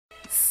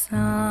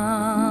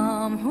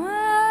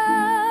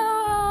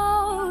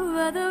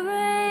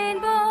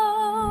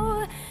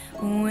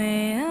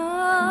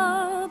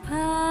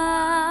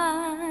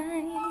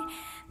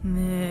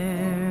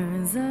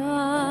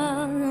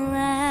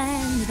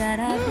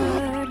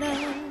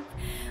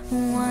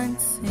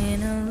once in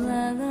a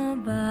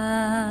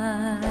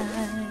lullaby.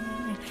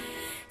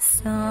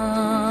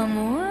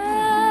 Somewhere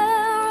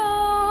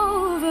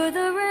over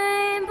the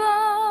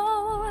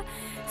rainbow,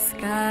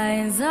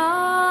 skies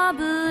are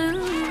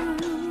blue,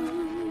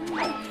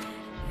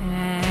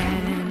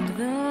 and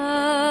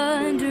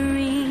the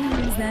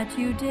dreams that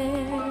you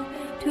dare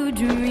to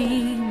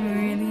dream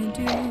really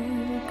do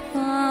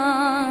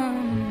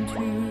come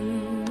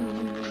true.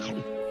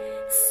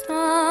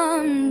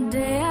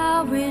 Someday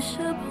I'll wish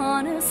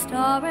upon a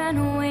star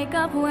and wake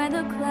up where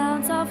the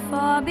clouds are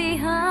far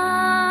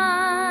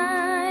behind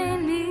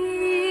me,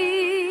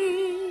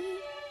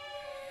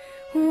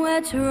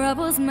 where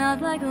troubles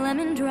melt like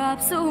lemon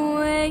drops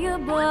away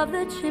above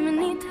the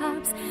chimney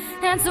tops.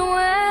 That's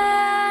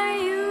where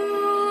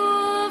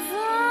you'll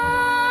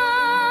find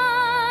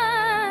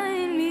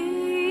me.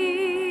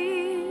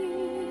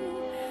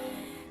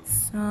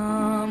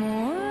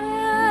 Somewhere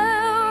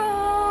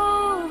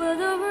over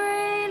the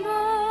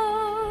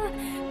rainbow,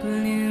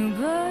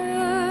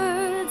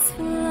 bluebirds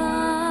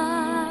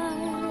fly,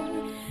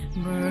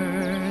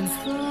 birds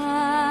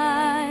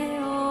fly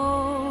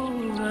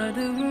over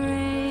the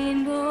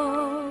rainbow.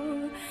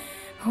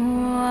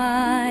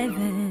 Why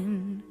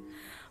then,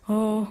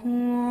 oh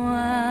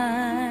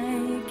why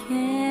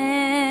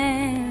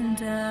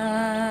can't I?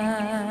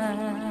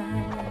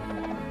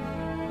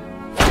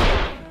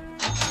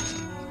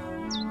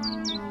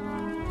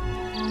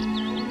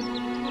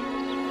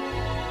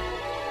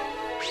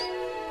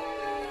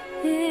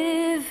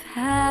 If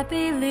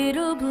happy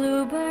little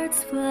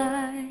bluebirds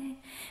fly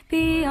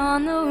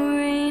beyond the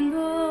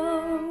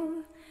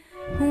rainbow,